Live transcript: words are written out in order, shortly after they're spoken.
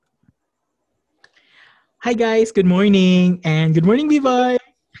Hi guys, good morning and good morning B-Boy.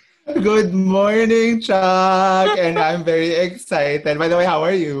 Good morning, Chuck. And I'm very excited. By the way, how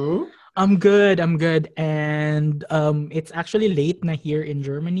are you? I'm good. And it's actually late na here in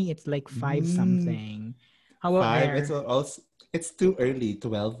Germany. It's like 5 Mm, something. How about five. It's there? also it's too early,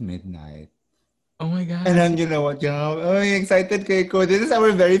 12 midnight. Oh my And god. then you know what, I'm excited, Keiko. This is our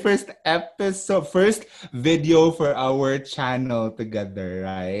very first episode, first video for our channel together,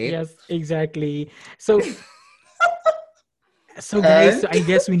 right? Yes, exactly. So guys, And so I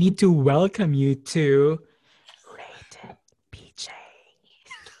guess we need to welcome you to Rated PJ.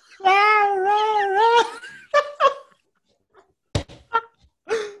 rah, rah, rah.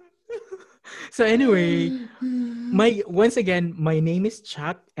 So anyway, my once again, my name is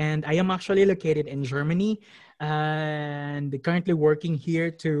Chuck, and I am actually located in Germany, and currently working here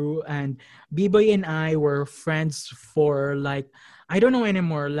too. And B-Boy and I were friends for like I don't know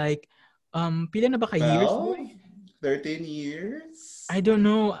anymore. Like, pila na ba ka years, boy? 12, 13 years, I don't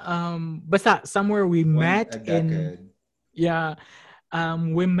know. Basta somewhere we a met in decade. yeah.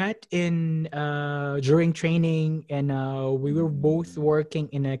 We met in during training, and we were both Mm, working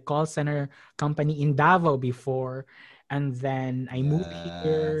in a call center company in Davao before, and then I moved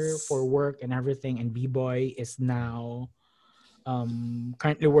here for yes. work and everything. And B Boy is now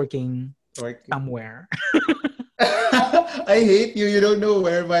currently working Working. somewhere. I hate you. You don't know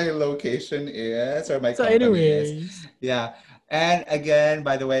where my location is or my So, company is. anyways, Yeah. And again,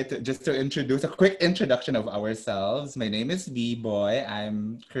 by the way, just to introduce a quick introduction of ourselves, my name is B-Boy.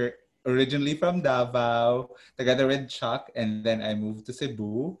 Originally from Davao, together with Chuck, and then I moved to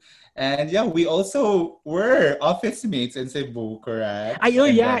Cebu. And yeah, we also were office mates in Cebu, correct? ay, oh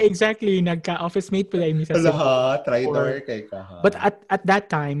And yeah, then, exactly. Nagka-office mate pala mi sa Cebu lahat, before. traitor kay But kaha. at that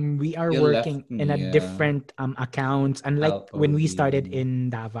time, we are You working left in a me, different accounts, unlike when we started LOD. in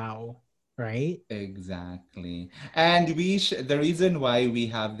Davao, right? Exactly. And the reason why we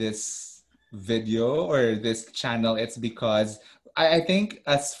have this video or this channel, it's because I think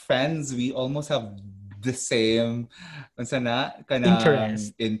as friends, we almost have the same unsa na, Interest.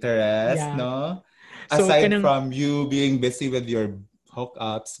 kanang interest, Yeah. no? So Aside kanang from you being busy with your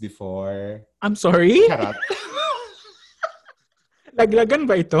hookups before. I'm sorry? Charot. Laglagan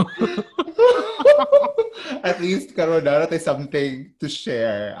ba ito? At least karon na tayo something to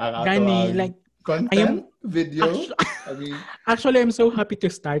share ang ato Gani, ang like I am content video. actually I mean, actually I'm so happy to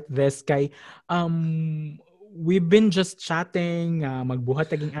start this kay we've been just chatting,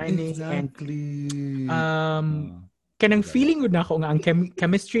 magbuhat taging ani, and exactly. um Oh, kanang sige na. feeling gud nako nga ang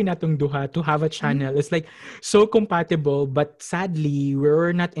chemistry natong duha to have a channel is like so compatible, but sadly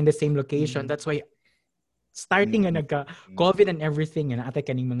we're not in the same location. Mm, That's why starting nga mm, nagka mm. COVID and everything, nga naatay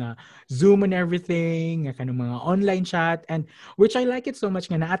kaning mga Zoom and everything, nga kanang mga online chat, and which I like it so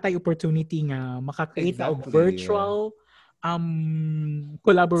much nga naatay opportunity nga maka-create ta og Exactly. virtual Sort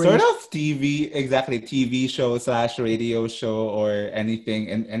collaboration. of TV, exactly. TV show slash radio show or anything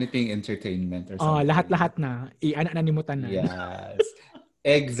and anything entertainment or something. Lahat-lahat na i-ana na nimo tanan. Yes,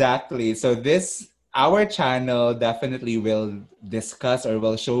 exactly. So our channel definitely will discuss or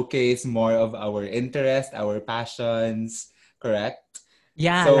will showcase more of our interest, our passions, correct?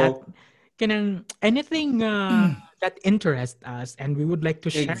 Yeah, lahat So kanang anything that interests us and we would like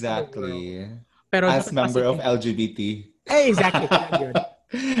to share to the world. exactly. Pero As dapat member of positive. LGBT. Exactly, kana gyud.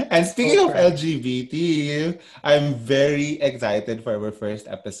 And So speaking of proud. LGBT, I'm very excited for our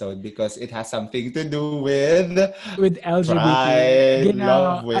first episode because it has something to do with With LGBT. pride,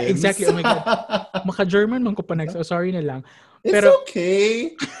 love Exactly. wins. Oh my God. Maka-German man ko pa so sorry na lang. It's Pero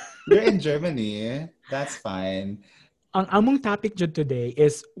okay. We're in Germany. That's fine. ang among topic jud today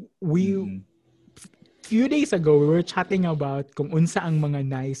is we Mm-mm. few days ago we were chatting about kung unsa ang mga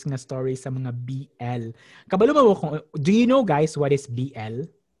nice nga stories sa mga BL. Kabalo mo kung do you know guys what is BL?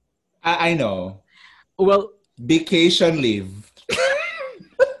 I know. Well, Vacation leave.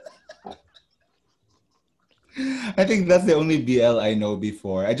 I think that's the only BL I know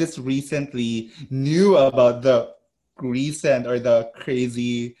before. I just recently knew about the crazy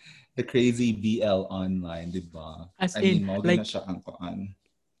BL online, di ba? as I in mean, mao like na siya ang kuan.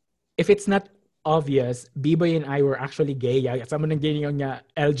 if it's not obvious, B-Boy and I were actually gay. Sama nang ganyan nga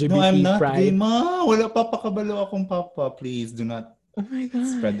No, I'm LGBT not gay, pride. ma. Wala pa pakabalo akong papa. Please do not Oh my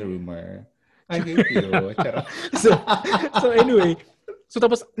spread the God. rumor. I hate you. Charot. so, so anyway, so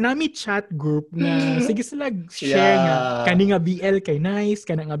tapos nami chat group nga sige sila share nga Yeah. kani nga BL kay nice,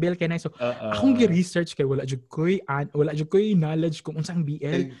 kana nga BL kay nice. So akong gi-research kay wala jud koy knowledge kung unsang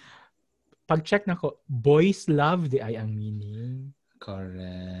BL. Eh, Pag check nako, boys love di ay ang meaning.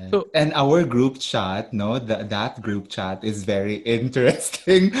 Correct. So And our group chat, no, that group chat is very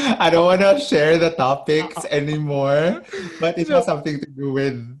interesting. I don't want to share the topics anymore, but it has so something to do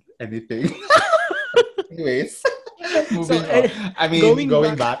with anything. Anyways, so moving on. I mean, going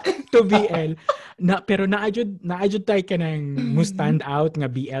going back back. to BL, pero naajud tayo ka ng mo stand out nga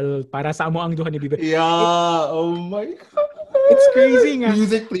BL para sa amo ang duha ni Bibi. Yeah, oh my It's crazy God. nga.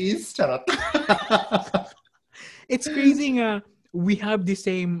 Music, please. Charot. It's crazy nga we have the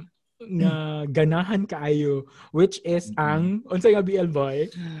same nga ganahan kaayo, which is Mm-mm. ang unsa nga BL boy,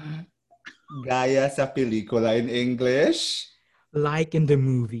 Gaya sa pelikula in English, like in the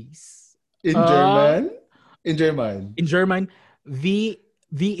movies. in Uh German, in German. in German, wie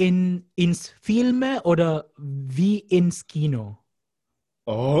ins Filme oder wie ins Kino.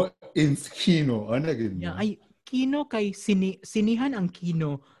 Oh, in Kino. Ano Yeah, gina? ay kino kay sinihan ang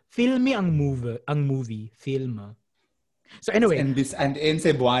kino, filme ang movie, film. So anyway, And in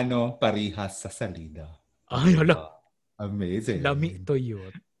Cebuano, parihas sa salida. O, ay hala, diba? lami Amazing. to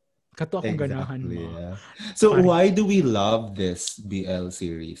yun. Kato akong ganahan Exactly. mo. Yeah. So Pare. why do we love this BL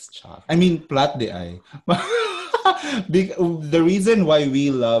series, Chuck? I mean, plot di ay. The reason why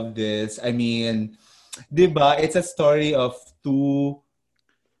we love this, I mean, diba, it's a story of Two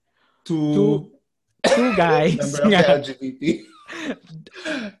two two guys member of the nga LGBT.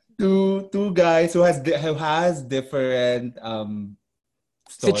 Two guys who has different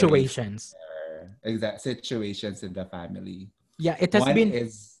stories situations. there, exact situations in the family. Yeah, it has One been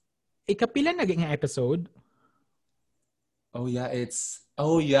is ikapila na nga episode.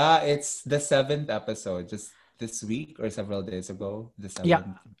 it's the seventh episode just this week or several days ago. The Yeah,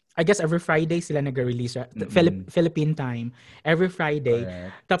 seventh. I guess every Friday sila nag-release Mm-mm, Philippine time every Friday.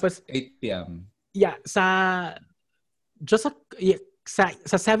 correct. Tapos 8 p.m. yeah, just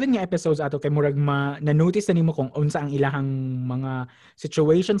sa seven nga episodes ato kay murag na-notice na nimo kung unsa ang ilahang mga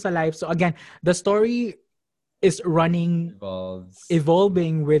situations sa life. So again, the story is running Involves.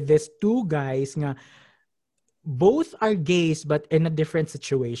 evolving with these two guys nga both are gays but in a different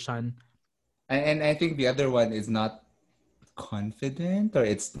situation. And I think the other one is not confident or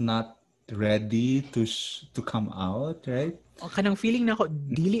it's not ready to come out, right? O kanang feeling na ako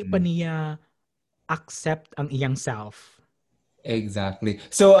dili pa Mm. niya accept ang iyang self. Exactly.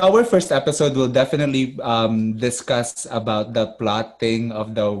 So our first episode will definitely discuss about the plotting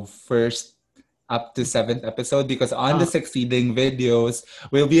of the first up to seventh episode because on the Uh, succeeding videos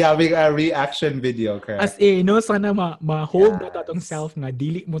we'll be having a reaction video, as correct? in, no, sana ma-hold mo tatong Yes, self nga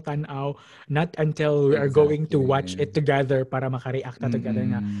dili mo tanaw not until we are going to watch exactly. it together para maka-react na together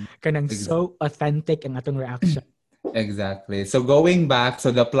nga Mm-mm. kanang Ex- so authentic ang atong reaction. Exactly. So going back,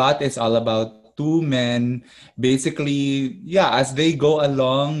 so the plot is all about two men basically, yeah, as they go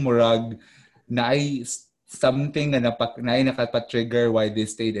along, murag naay something na naay nakapa-trigger why they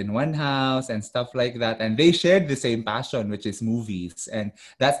stayed in one house and stuff like that. And they shared the same passion, which is movies. And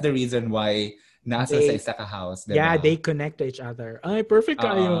that's the reason why nasa sa They isa ka house, Yeah, they 'di connect to each other. Ay, perfect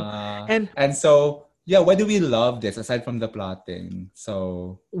kayo. And and so, yeah, why do we love this aside from the plotting?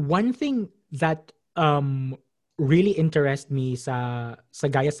 So, one thing that really interest me sa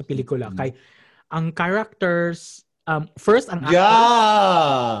Gaya sa pelikula mm, kay ang characters first ang actors,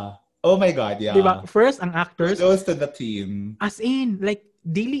 yeah. Oh my God, 'di ba? yeah. First ang actors Kudos to the team. as in like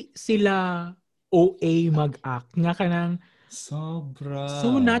dili sila OA mag-act nga kanang Sobra.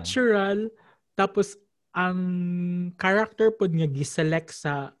 so natural tapos ang character pod nga giselect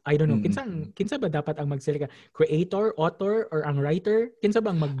sa I don't know Mm-mm. kinsa ba dapat ang mag-select creator, author or ang writer kinsa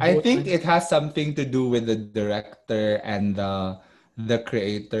ba ang I mag-vote think man it has something to do with the director and the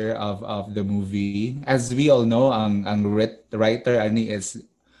creator of the movie. As we all know, ang writer ani is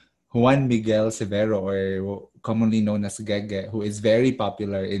Juan Miguel Severo, or commonly known as Gege, who is very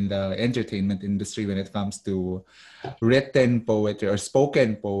popular in the entertainment industry when it comes to written poetry or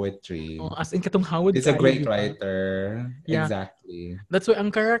spoken poetry. oh, as in katong hawod He's a kayo great di ba writer. yeah Exactly. that's why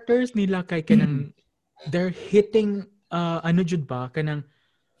ang characters nila kay kanang they're hitting ano jud ba kanang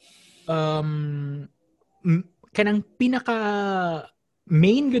um kanang pinaka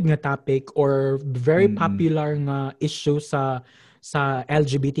main good nga topic or very Mm-mm. popular nga issue sa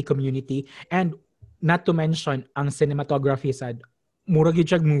LGBT community and not to mention ang cinematography sad mura gyud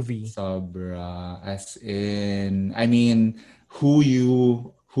siya movie Sobra. As in, I mean, who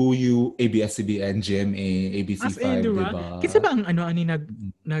you ABS-CBN, GMA, as in di ABC5, di ba kinsa ba? ba ang ano ani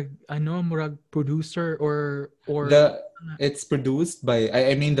Mm-mm. nag ano murag producer or The it's produced by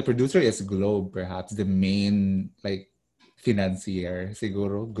I mean the producer is Globe, perhaps the main like financier,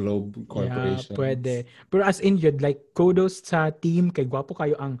 siguro Globe yeah Corporations. pwede pero as in yun like kudos sa team kay gwapo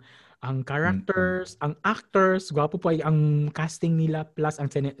kayo ang Ang Mm-mm. characters, ang actors, gwapo pa ang casting nila plus ang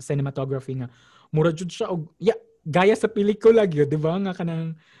cinematography nga. Mura jud siya og gaya sa pelikula gyud, di ba? Nga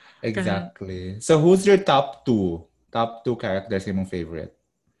kanang Exactly. So who's your top two? Top two characters yung mong favorite?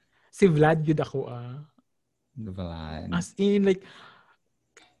 si Vlad gyud ako Vlad. as in like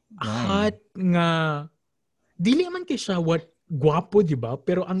Why? hot nga dili man kay siya what gwapo, di ba?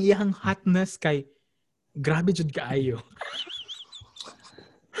 Pero ang iyang hotness kay grabe jud kaayo.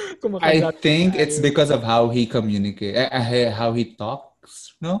 I Kumakagat jud think it's kaayo. because of how he communicates, how he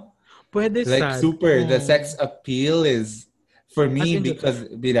talks, no? Pwede Like sad. super, the Oh. sex appeal is for As me in, because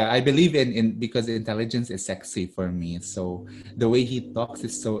I believe in because intelligence is sexy for me. So the way he talks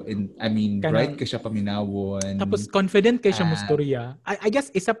is so I mean bright kanang ka siya paminawon. tapos confident kay siya And mustorya. I guess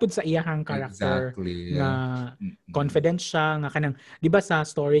isa pud sa iyahang character exactly. nga Mm-mm. confident siya nga kanang di ba sa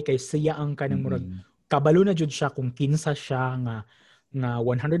story kay siya ang kanang murag Mm-mm. kabalo na jud siya kung kinsa siya nga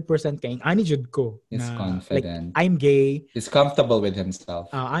 100% kay ani jud ko He's na like confident. I'm gay He's comfortable with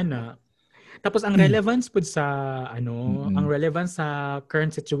himself. ana. Tapos ang relevance pud sa ang Mm-mm. relevance sa current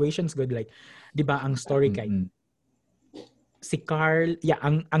situations good like di ba ang story kay Mm-mm. si Carl,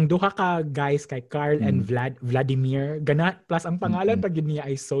 ang duha ka guys kay Carl and Vladimir, gana plus ang pangalan Mm-mm. pag yun niya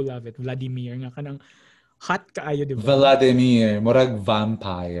I so love it, Vladimir nga kanang hot kaayo, di ba? Vladimir, murag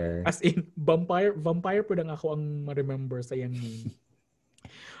vampire. As in vampire pud ang ako ang ma-remember sa yang name.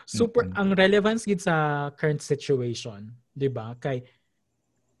 Super Mm-mm. ang relevance gid sa current situation, di ba? Kay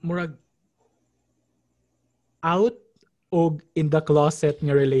murag out og in the closet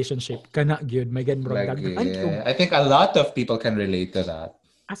nga relationship kana gyud may gan murag daghan kay og I think a lot of people can relate to that.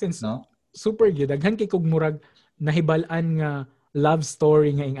 as in No? super gyud daghan kay kog murag nahibal-an nga love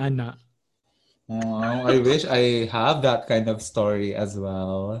story nga ing ana. Oh, I wish I have that kind of story as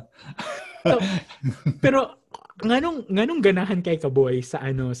well. So, pero nganong ganahan kay kaboy sa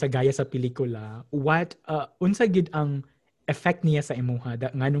sa gaya sa pelikula? What unsa gid ang effect niya sa imuha?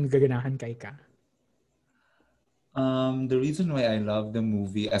 Nganong gaganahan kay ka? The reason why I love the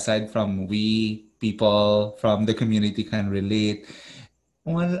movie, aside from we people from the community can relate,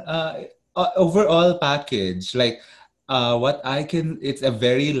 well, overall package, like what I can, it's a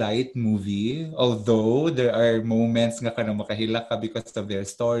very light movie, although there are moments nga ka na makahila ka because of their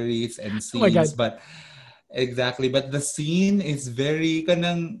stories and Oh my scenes, god. but exactly, but the scene is very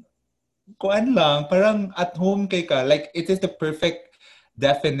kanang kuan lang, parang at home kay ka. Like, it is the perfect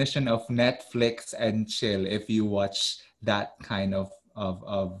definition of Netflix and chill if you watch that kind of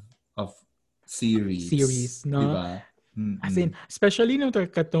series. Series, no? Diba? As in, Mm-mm. especially no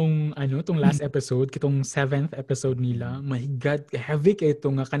katong tong last episode, katong seventh episode nila. Mm. My god, heavy kay ito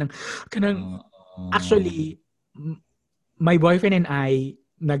nga kanang Uh, actually my boyfriend and I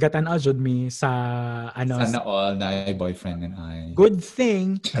nagatan-aw jud mi sa sana all na boyfriend and I. good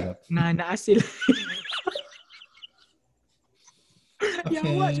thing Charot. na naa sila.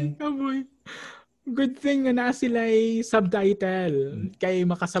 Yawa jud Okay. ka boy. Good thing nga naa sila subtitle kay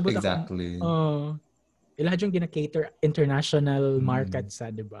makasabot ako Exactly. ila jud gina-cater international Mm. market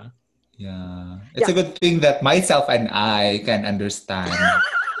sa, di ba? Yeah. It's Yeah. a good thing that myself and I can understand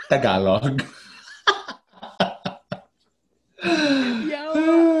Tagalog. Yawa.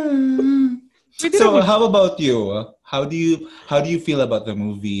 Pwede na So mo. how about you? How do you feel about the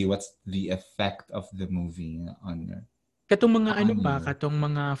movie? What's the effect of the movie Katong mga on you? katong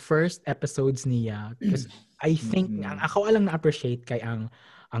mga first episodes niya kasi I think ang Mm-mm. ako lang na-appreciate kay ang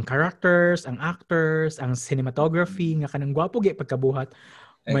characters, ang actors, ang cinematography nga kanang gwapo gyud pagkabuhat.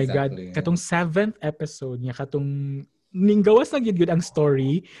 My God, Exactly. katong seventh episode niya katong ninggawas na gyud ang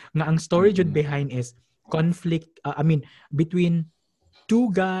story nga ang story jud Mm-mm. behind is conflict I mean between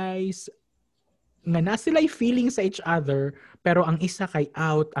two guys nga na sila'y feeling sa each other pero ang isa kay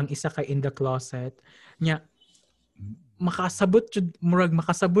out, ang isa kay in the closet nya makasabot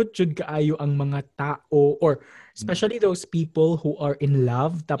jud kaayo ang mga tao or especially those people who are in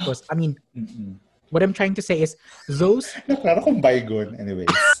love tapos I mean Mm-mm. what I'm trying to say is those Naklaro kong baygon.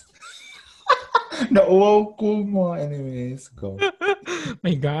 Anyways. Nauwaw ko mo. Anyways, go.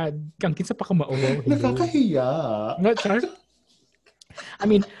 my God kang kinsa pa ka mauwaw hello Nakakahiya. nga char I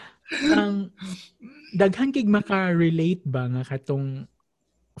mean ang daghan kig maka-relate ba nga katong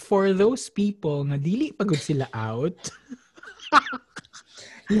for those people nga dili pagod sila out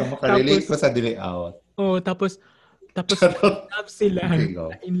Yung makarelate ko tapos sa delay out. tapos Charot. Okay, go.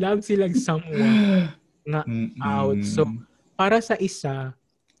 in love sila someone nga out. So Mm-mm. para sa isa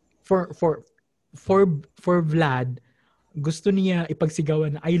for for for Vlad gusto niya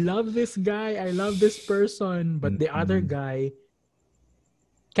ipagsigawan na I love this guy, I love this person, but the other Mm-mm. guy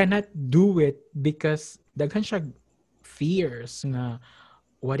cannot do it because daghan siya fears nga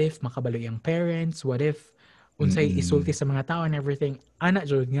what if makabalo yung parents, what if unsay isulti Mm-mm. sa mga tao and everything. Ana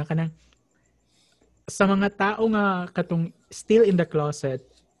jud nga kanang sa mga tao nga katong still in the closet,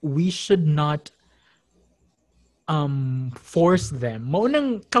 we should not force them.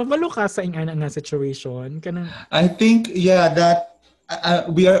 Maunang kabalo ka sa ingana nga situation kanang I think, yeah, that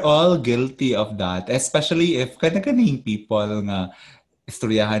we are all guilty of that. Especially if kanang people nga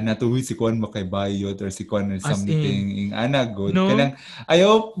istoryahan na to, "Uy, si Kwan makaybayot or si Kwan or as in something ing ana good." no Kanang, I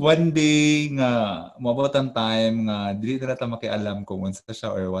hope one day nga mabot ang time nga dili na ta makialam kung unsa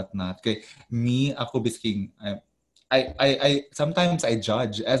siya or what not. Kay me, ako bisking, sometimes I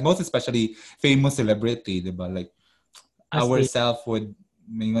judge, as most especially famous celebrity, di ba? Like, as in ourself would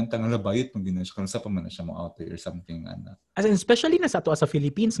mingon tang labayot mo gina siya kung sa pa man na siya mo out or something ana. as in especially na sa ato sa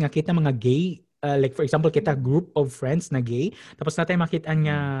Philippines nga kita mga gay like for example kita group of friends na gay tapos natin makita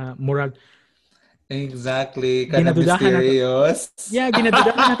nga murag Exactly, kind of ginadudahan nato. mysterious. Yeah,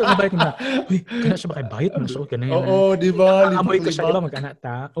 ginadudahan nato nga bayot nga. Uy, kana siya makaybayot man siya kana yan. Oo, di ba? Amoy ko siya, di Libak-libak. ba mag-ana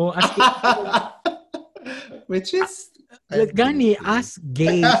ta? O as in, Which is, I'm gani guilty. as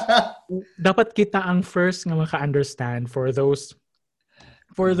gays, dapat kita ang first nga maka-understand for those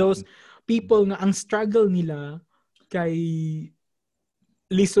people nga ang struggle nila kay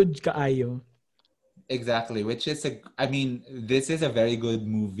lisod kaayo. Exactly, which is I mean, this is a very good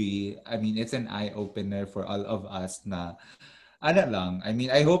movie. I mean, it's an eye-opener for all of us na, ano lang, I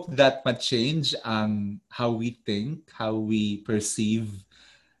mean, I hope that ma-change ang how we think, how we perceive,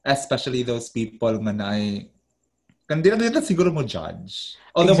 especially those people nga na ay, hindi na dito siguro mo judge.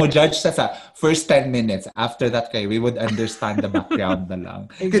 Although mo Exactly. judge sa first 10 minutes. After that kay, we would understand the background na lang.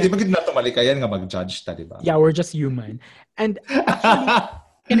 Kasi di ba Exactly. gid na tumalikayan nga mag-judge ta, di ba? Yeah, we're just human. And actually,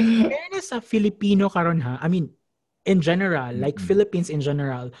 in fairness sa Filipino karon ha, I mean, in general, like Mm-mm. Philippines in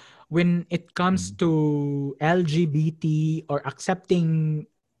general, when it comes to LGBT or accepting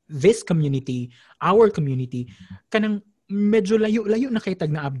this community, our community, kanang medyo layo-layo na kay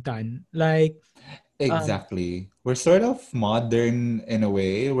tag na abtan. Like, Exactly. We're sort of modern in a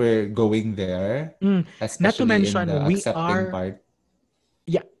way. We're going there, not to especially in the mention accepting part.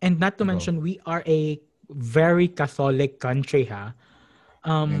 and not to Go. mention we are a very Catholic country ha.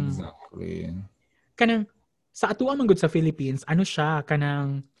 Um, Exactly. kanang sa atuang manggod sa Philippines, ano siya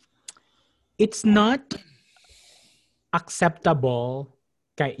kanang it's not acceptable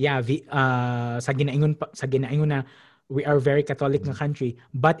kay sa ginaingon na we are very Catholic nga country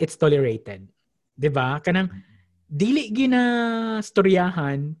but it's tolerated. 'Di ba? Kanang dili gina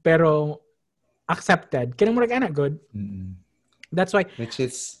storyahan pero accepted. Kanang murag ana good. Mm-mm. That's why Which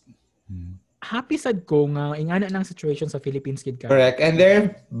is happy sad ko nga ingana ng situation sa Philippines kid karon. correct. And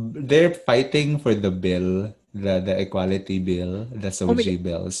they're fighting for the bill, the equality bill, the Oh my SOGI God.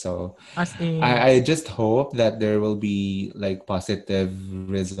 bill. So As in I just hope that there will be like positive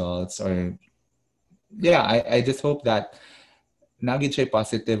results, or yeah, I just hope that nagit siya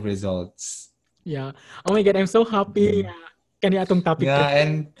positive results. yeah. Oh my God, I'm so happy kani atong topic Yeah, today.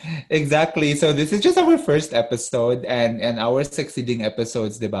 and exactly. So this is just our first episode, and our succeeding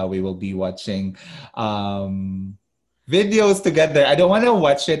episodes, diba, we will be watching videos together. I don't want to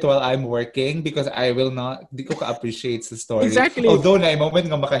watch it while I'm working because I will not, di ko ka-appreciate the story. Exactly. Although na moment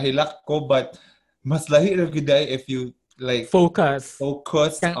nga makahilak ko, but mas lahi ra gyud ay if you like Focus.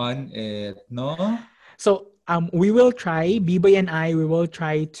 focus on it, no? So, we will try, B-Boy and we will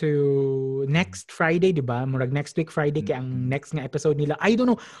try to next Friday, di ba? Murag next week Friday kay ang next nga episode nila. I don't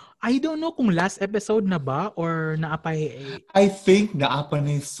know. I don't know kung last episode na ba or naapay. I think naapa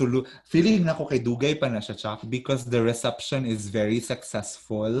na yung sulu. Feeling na ko kay Dugay pa na siya, Chuck, because the reception is very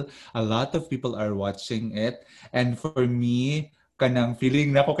successful. A lot of people are watching it. And for me, kanang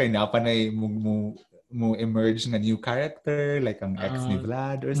feeling na ko kay naapa na mo emerge na new character, like ang ex ni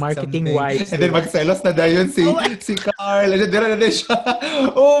Vlad or Marketing something. wise, And di then ba? magselos na dayon Oh my si Carl. And then dira na din siya.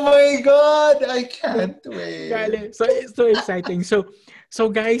 Oh my God! I can't wait. God. So, it's so exciting. So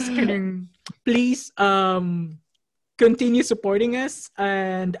guys, kanang please continue supporting us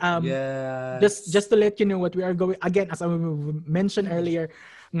and just Yes. to let you know what we are going again as I mentioned earlier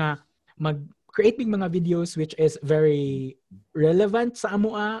nga mag-create big mga videos which is very relevant sa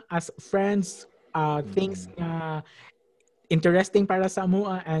amoa as friends things nga interesting para sa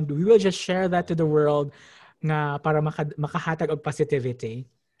amoa and we will just share that to the world nga para makahatag og positivity.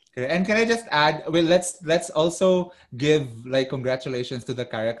 Okay. And can I just add? Well, let's also give like congratulations to the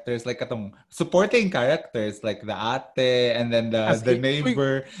characters, like atong supporting characters, like the ate and then As the in, uy,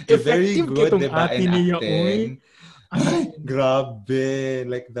 neighbor. They're very effective good, kitong diba, ate in niya, uy. acting. As Ay, in, grabe,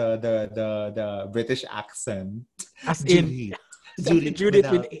 like the British accent. as in Judith, sabi Judith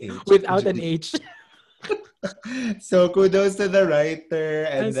Judith without H, without an Judith. H. So kudos to the writer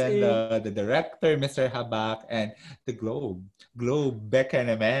and As then in, the director, Mr. Habak, and the Globe. Globe, Becca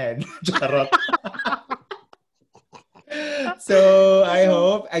naman. Charot. So I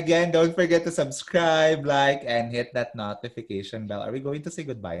hope, again, don't forget to subscribe, like, and hit that notification bell. Are we going to say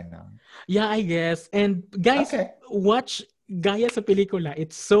goodbye now? yeah, I guess. And guys, Okay. watch Gaya sa pelikula.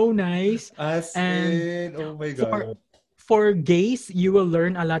 It's so nice. As And in, oh my for God. for gays, you will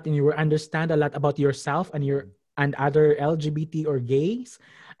learn a lot and you will understand a lot about yourself and your and other LGBT or gays.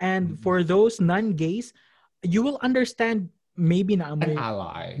 And Mm-mm. for those non-gays, you will understand maybe na An amoy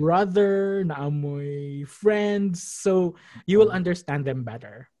ally. brother, na amoy friends. So you will understand them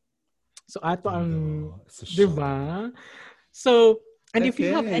better. So ato ang, Hello. 'di Social. ba? So, and if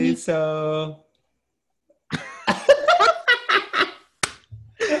you have Okay, any so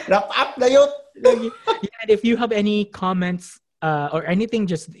wrap up na yun. lagi, yeah, and if you have any comments or anything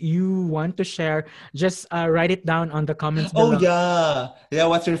just you want to share, just write it down on the comments Oh below. yeah. Yeah,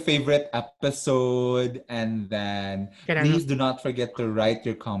 what's your favorite episode? And then Kailangan, please do not forget to write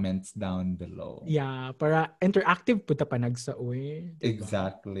your comments down below. yeah, para interactive puta panagsa uy, 'di ba?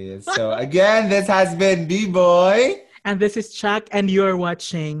 Exactly. So again, this has been B-Boy. And this is Chuck and you're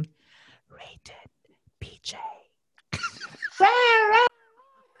watching Rated PJ.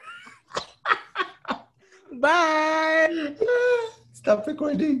 Bye. Stop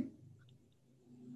recording.